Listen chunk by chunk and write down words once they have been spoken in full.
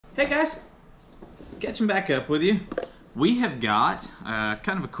Hey guys, catching back up with you. We have got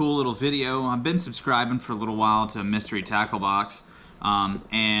kind of a cool little video. I've been subscribing for a little while to Mystery Tacklebox,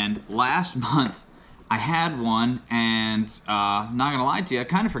 and last month I had one, and not gonna lie to you, I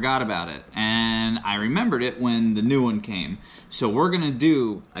kind of forgot about it, and I remembered it when the new one came. So we're gonna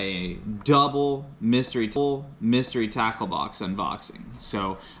do a double mystery Tacklebox unboxing.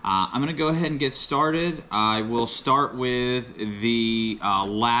 So I'm gonna go ahead and get started. I will start with the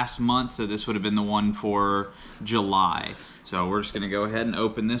last month, so this would have been the one for July. So we're just gonna go ahead and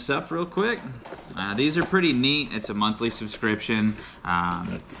open this up real quick. These are pretty neat. It's a monthly subscription.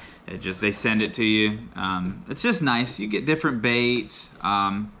 They send it to you. It's just nice. You get different baits.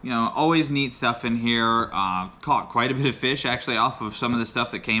 You know, always neat stuff in here. Caught quite a bit of fish actually off of some of the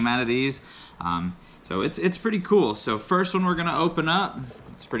stuff that came out of these. So it's pretty cool. So first one we're gonna open up.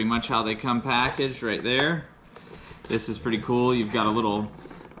 It's pretty much how they come packaged right there. This is pretty cool. You've got a little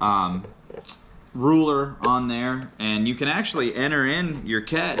ruler on there, and you can actually enter in your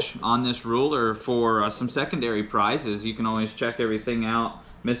catch on this ruler for some secondary prizes. You can always check everything out.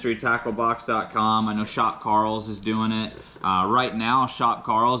 MysteryTacklebox.com. I know Shop Carl's is doing it. Right now, Shop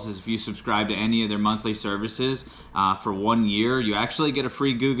Carl's is if you subscribe to any of their monthly services for 1 year, you actually get a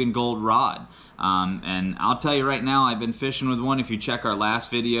free Guggen Gold rod. And I'll tell you right now, I've been fishing with one. If you check our last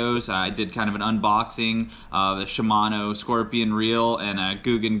videos, I did kind of an unboxing of the Shimano Scorpion Reel and a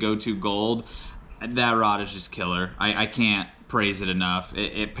Guggen Go-To Gold. That rod is just killer. I can't praise it enough.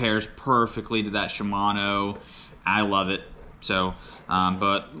 It pairs perfectly to that Shimano. I love it. So,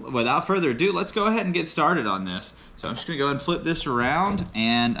 but without further ado, let's go ahead and get started on this. So I'm just gonna go ahead and flip this around,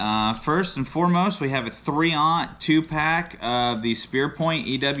 and first and foremost, we have a 3-aught 2-pack of the Spearpoint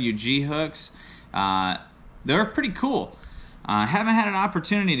EWG hooks. They're pretty cool. I haven't had an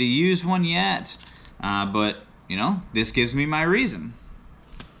opportunity to use one yet, but you know, this gives me my reason.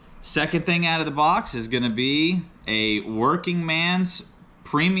 Second thing out of the box is gonna be a Working Man's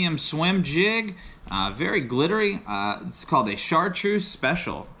Premium Swim Jig. Very glittery. It's called a Chartreuse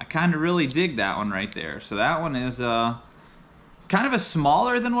Special. I kind of really dig that one right there. So that one is kind of a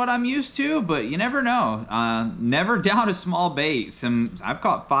smaller than what I'm used to, but you never know. Never doubt a small bait. I've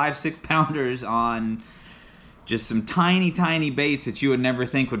caught 5-6 pounders on just some tiny baits that you would never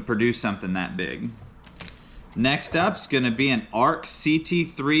think would produce something that big. Next up is going to be an Arc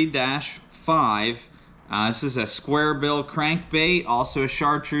CT3-5. This is a square bill crankbait, also a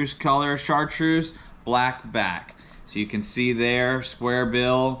chartreuse color, chartreuse black back. So you can see there, square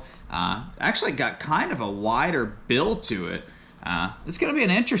bill. Actually got kind of a wider bill to it. It's going to be an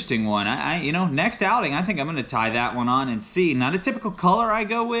interesting one. You know, next outing, I think I'm going to tie that one on and see. Not a typical color I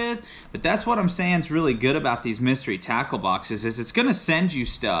go with, but that's what I'm saying is really good about these mystery tackle boxes is it's going to send you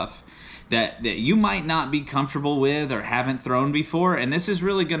stuff that you might not be comfortable with or haven't thrown before, and this is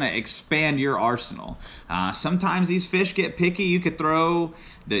really going to expand your arsenal. Sometimes these fish get picky. You could throw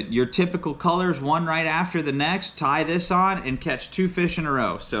your typical colors one right after the next, tie this on, and catch 2 fish in a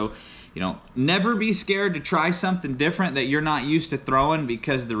row. So, you know, never be scared to try something different that you're not used to throwing,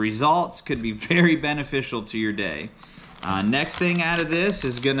 because the results could be very beneficial to your day. Next thing out of this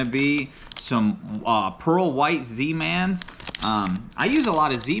is going to be some Pearl White Z-Mans. I use a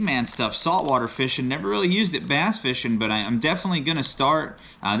lot of Z-Man stuff saltwater fishing, never really used it bass fishing, but I'm definitely going to start.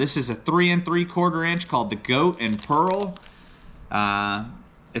 This is a 3 3/4 inch called the Goat and Pearl.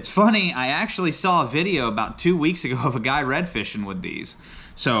 It's funny, I actually saw a video about 2 weeks ago of a guy red fishing with these.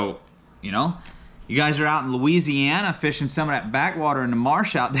 So, you know, you guys are out in Louisiana fishing some of that backwater in the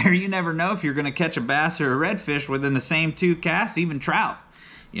marsh out there, you never know if you're going to catch a bass or a redfish within the same 2 casts, even trout,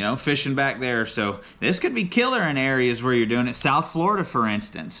 you know, fishing back there. So this could be killer in areas where you're doing it. South Florida, for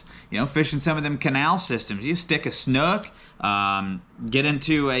instance, you know, fishing some of them canal systems. You stick a snook, get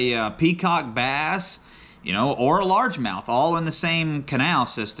into a peacock bass, you know, or a largemouth, all in the same canal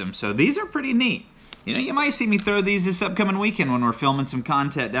system. So these are pretty neat. You know, you might see me throw these this upcoming weekend when we're filming some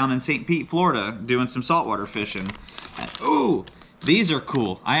content down in St. Pete, Florida, doing some saltwater fishing. And, ooh, these are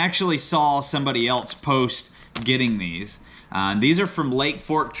cool. I actually saw somebody else post getting these. These are from Lake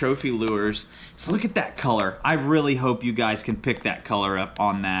Fork Trophy Lures. So look at that color. I really hope you guys can pick that color up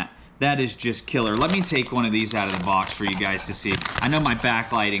on that. That is just killer. Let me take one of these out of the box for you guys to see. I know my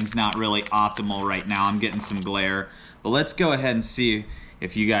backlighting's not really optimal right now. I'm getting some glare. But let's go ahead and see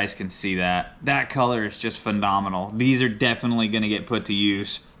if you guys can see that. That color is just phenomenal. These are definitely going to get put to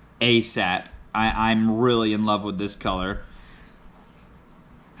use ASAP. I'm really in love with this color.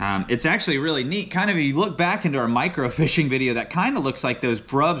 It's actually really neat. Kind of, if you look back into our micro fishing video, that kind of looks like those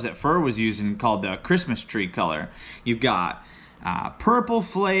grubs that Fur was using called the Christmas tree color. You've got purple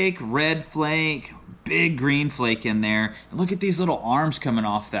flake, red flake, big green flake in there. And look at these little arms coming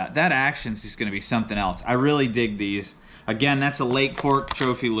off that. That action's just gonna be something else. I really dig these. Again, that's a Lake Fork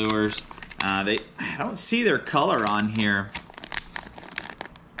Trophy Lures. I don't see their color on here.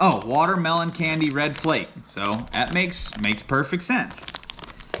 Oh, watermelon candy red flake. So that makes perfect sense.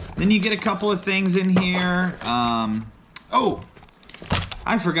 Then you get a couple of things in here. Oh,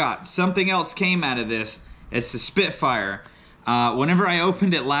 I forgot. Something else came out of this. It's the Spitfire. Whenever I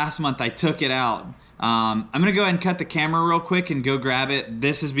opened it last month, I took it out. I'm gonna go ahead and cut the camera real quick and go grab it.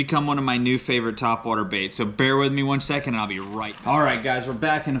 This has become one of my new favorite topwater baits, so bear with me 1 second and I'll be right back. All right, guys, we're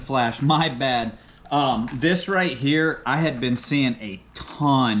back in a flash. My bad. This right here, I had been seeing a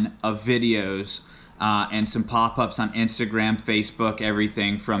ton of videos and some pop-ups on Instagram, Facebook,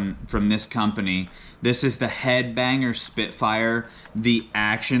 everything from this company. This is the Headbanger Spitfire. The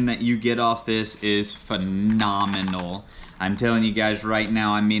action that you get off this is phenomenal. I'm telling you guys right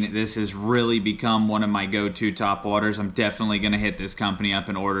now, I mean, this has really become one of my go-to top waters. I'm definitely gonna hit this company up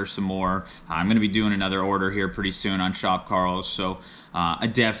and order some more. I'm gonna be doing another order here pretty soon on Shop Carl's, so I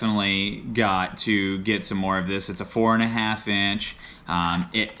definitely got to get some more of this. It's a 4.5 inch.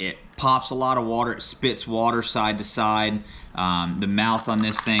 It pops a lot of water. It spits water side to side. The mouth on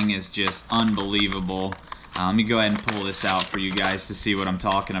this thing is just unbelievable. Let me go ahead and pull this out for you guys to see what I'm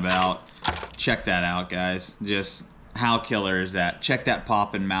talking about. Check that out, guys. Just how killer is that? Check that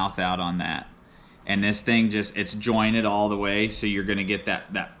popping mouth out on that. And this thing just, it's jointed all the way, so you're gonna get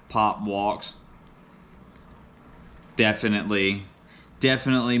that pop walks. Definitely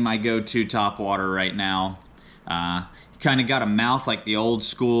my go-to top water right now. Kind of got a mouth like the old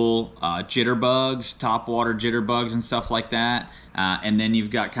school jitterbugs, top water jitterbugs and stuff like that. And then you've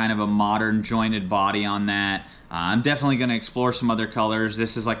got kind of a modern jointed body on that. I'm definitely gonna explore some other colors.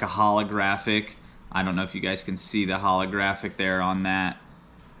 This is like a holographic. I don't know if you guys can see the holographic there on that.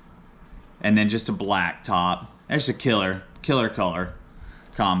 And then just a black top. There's a killer color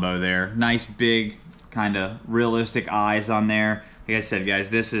combo there. Nice big kind of realistic eyes on there. Like I said, guys,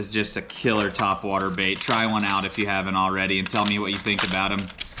 this is just a killer top water bait. Try one out if you haven't already and tell me what you think about them.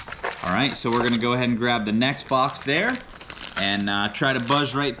 All right, so we're gonna go ahead and grab the next box there and try to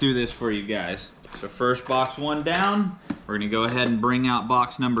buzz right through this for you guys. So first box one down, we're gonna go ahead and bring out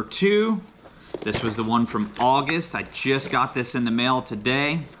box number 2. This was the one from August. I just got this in the mail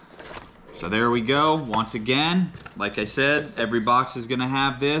today. So there we go. Once again, like I said, every box is gonna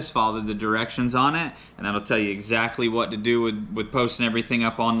have this. Follow the directions on it, and that'll tell you exactly what to do with posting everything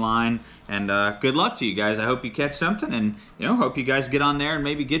up online. And good luck to you guys. I hope you catch something, and hope you guys get on there and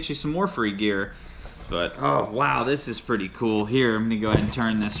maybe get you some more free gear. But oh wow, this is pretty cool. Here, I'm gonna go ahead and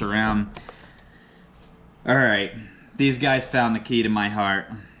turn this around. All right, these guys found the key to my heart.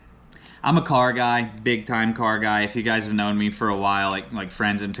 I'm a car guy, big time car guy. If you guys have known me for a while, like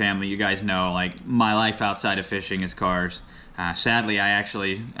friends and family, you guys know like my life outside of fishing is cars. Sadly, I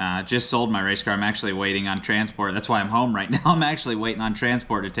actually just sold my race car. I'm actually waiting on transport. That's why I'm home right now. I'm actually waiting on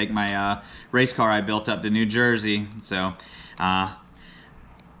transport to take my race car I built up to New Jersey. So, haven't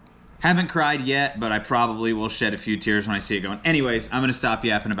cried yet, but I probably will shed a few tears when I see it going. Anyways, I'm gonna stop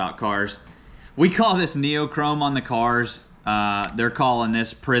yapping about cars. We call this neochrome on the cars. They're calling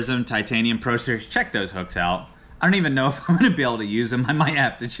this Prism Titanium Pro Series. Check those hooks out. I don't even know if I'm going to be able to use them. I might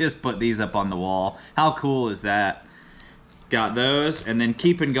have to just put these up on the wall. How cool is that? Got those, and then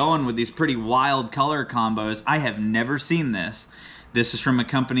keeping going with these pretty wild color combos. I have never seen this. This is from a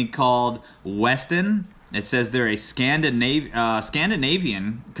company called Weston. It says they're a Scandinavian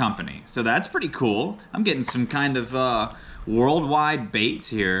company, so that's pretty cool. I'm getting some kind of worldwide baits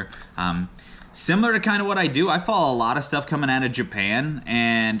here. Similar to kind of what I do, I follow a lot of stuff coming out of Japan,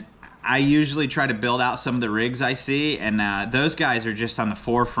 and I usually try to build out some of the rigs I see, and those guys are just on the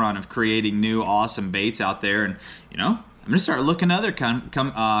forefront of creating new awesome baits out there. And I'm gonna start looking at other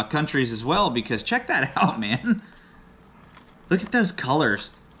countries as well, because check that out, man. Look at those colors.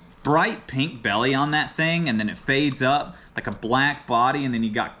 Bright pink belly on that thing, and then it fades up like a black body, and then you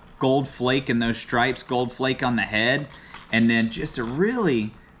got gold flake in those stripes, gold flake on the head, and then just a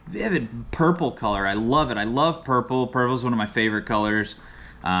really vivid purple color. I love it. I love purple. Purple is one of my favorite colors.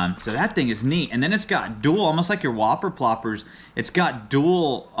 So that thing is neat. And then it's got dual, almost like your whopper ploppers, it's got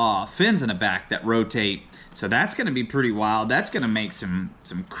dual fins in the back that rotate. So that's going to be pretty wild. That's going to make some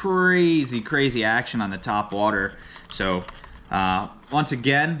crazy action on the top water. So once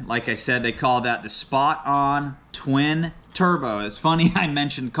again, like I said, they call that the Spot On Twin Turbo. It's funny I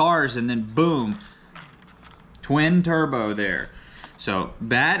mentioned cars and then boom, twin turbo there. So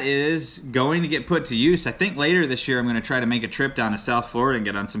that is going to get put to use. I think later this year I'm going to try to make a trip down to South Florida and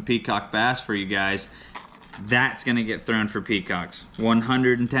get on some peacock bass for you guys. that's gonna get thrown for peacocks.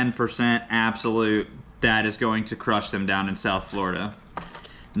 110% absolute. That is going to crush them down in South Florida.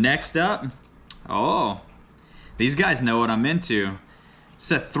 Next up, oh, these guys know what I'm into.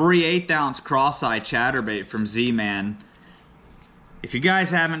 It's a 3/8 ounce cross-eye chatterbait from Z-Man. If you guys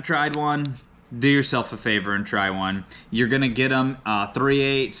haven't tried one, do yourself a favor and try one. You're gonna get them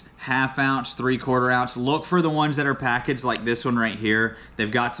 3/8, ½ ounce, 3/4 ounce. Look for the ones that are packaged like this one right here. They've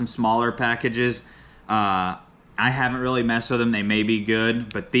got some smaller packages. I haven't really messed with them. They may be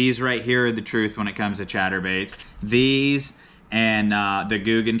good, but these right here are the truth when it comes to chatterbaits. These and the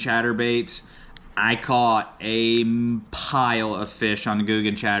Guggen chatterbaits. I caught a pile of fish on the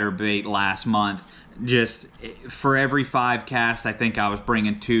Guggen chatterbait last month. Just for every 5 casts, I think I was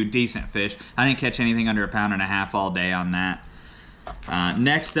bringing 2 decent fish. I didn't catch anything under 1.5 pounds all day on that.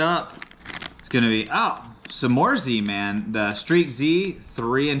 Next up, it's gonna be, oh, some more Z-Man. The Streak Z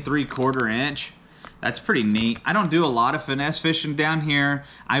 3 3/4 inch. That's pretty neat. I don't do a lot of finesse fishing down here.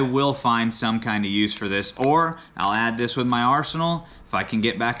 I will find some kind of use for this, or I'll add this with my arsenal if I can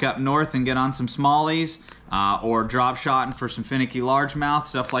get back up north and get on some smallies, or drop shotting for some finicky largemouth,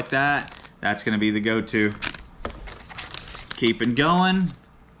 stuff like that. That's gonna be the go-to. Keeping going.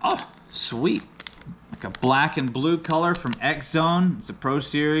 Oh, sweet. Like a black and blue color from X Zone. It's a Pro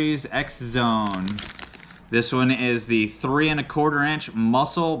Series X Zone. This one is the 3 1/4 inch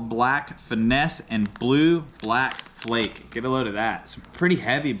muscle black finesse and blue black flake. Get a load of that. Some pretty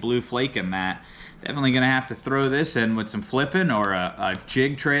heavy blue flake in that. Definitely gonna have to throw this in with some flipping or a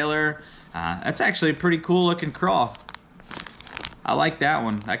jig trailer. That's actually a pretty cool looking crawl. I like that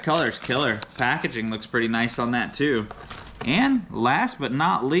one. That color's killer. Packaging looks pretty nice on that too. And last but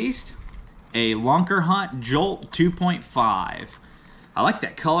not least, a Lunker Hunt Jolt 2.5. I like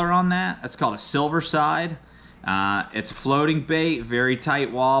that color on that. That's called a silver side. It's a floating bait, very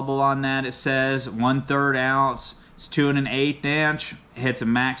tight wobble on that. It says 1/3 ounce. It's 2 1/8 inch. It hits a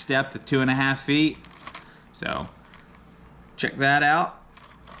max depth of 2.5 feet. So check that out.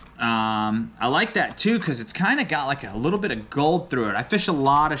 I like that too because it's kind of got like a little bit of gold through it. I fish a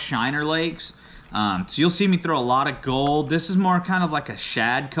lot of shiner lakes. So you'll see me throw a lot of gold. This is more kind of like a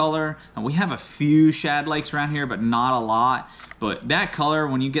shad color. And we have a few shad lakes around here, but not a lot. But that color,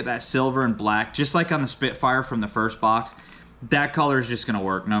 when you get that silver and black, just like on the Spitfire from the first box, that color is just gonna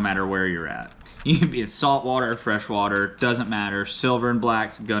work no matter where you're at. You can be in saltwater, freshwater, doesn't matter. Silver and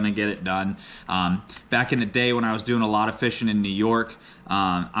black's gonna get it done. Back in the day when I was doing a lot of fishing in New York,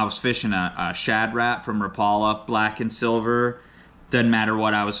 I was fishing a shad rat from Rapala, black and silver. Doesn't matter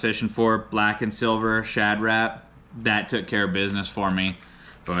what I was fishing for, black and silver, shad rat, that took care of business for me.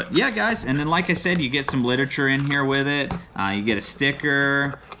 But yeah, guys, and then like I said, you get some literature in here with it. You get a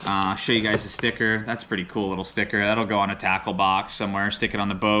sticker. I'll show you guys a sticker. That's a pretty cool little sticker. That'll go on a tackle box somewhere, stick it on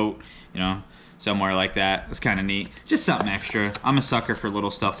the boat, you know, somewhere like that. It's kind of neat. Just something extra. I'm a sucker for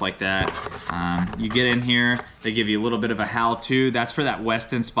little stuff like that. You get in here, they give you a little bit of a how-to. That's for that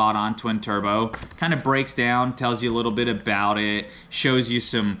Weston Spot On Twin Turbo. Kind of breaks down, tells you a little bit about it, shows you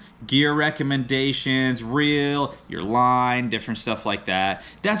some gear recommendations, reel, your line, different stuff like that.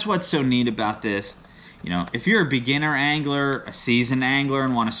 That's what's so neat about this. You know, if you're a beginner angler, a seasoned angler,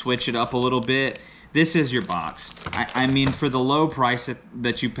 and want to switch it up a little bit, this is your box. I mean, for the low price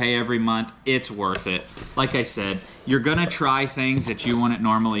that you pay every month, it's worth it. Like I said, you're gonna try things that you wouldn't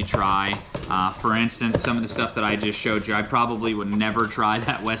normally try. For instance, some of the stuff that I just showed you, I probably would never try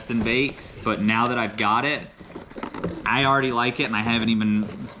that Weston bait, but now that I've got it, I already like it, and I haven't even,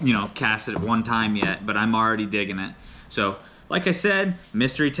 you know, cast it one time yet, but I'm already digging it. So, like I said,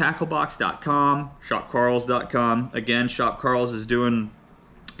 mysterytacklebox.com, shopcarls.com. Again, Shop Carls is doing,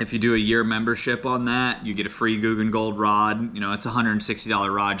 if you do a year membership on that, you get a free Guggen Gold rod. You know, it's a $160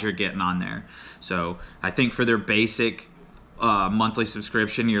 rod you're getting on there. So I think for their basic monthly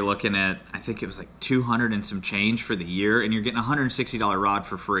subscription, you're looking at, I think it was like 200 and some change for the year, and you're getting a $160 rod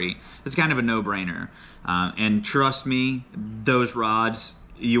for free. It's kind of a no-brainer. And trust me, those rods,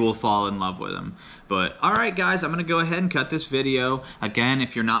 you will fall in love with them. But all right, guys, I'm gonna go ahead and cut this video. Again,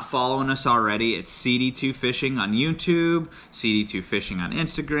 if you're not following us already, it's CD2 Fishing on YouTube, CD2 Fishing on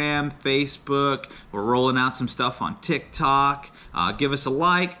Instagram, Facebook. We're rolling out some stuff on TikTok. Give us a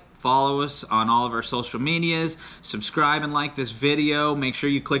like, follow us on all of our social medias, subscribe and like this video. Make sure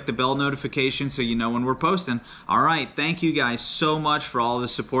you click the bell notification so you know when we're posting. All right, thank you guys so much for all the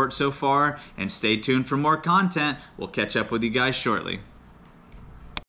support so far, and stay tuned for more content. We'll catch up with you guys shortly.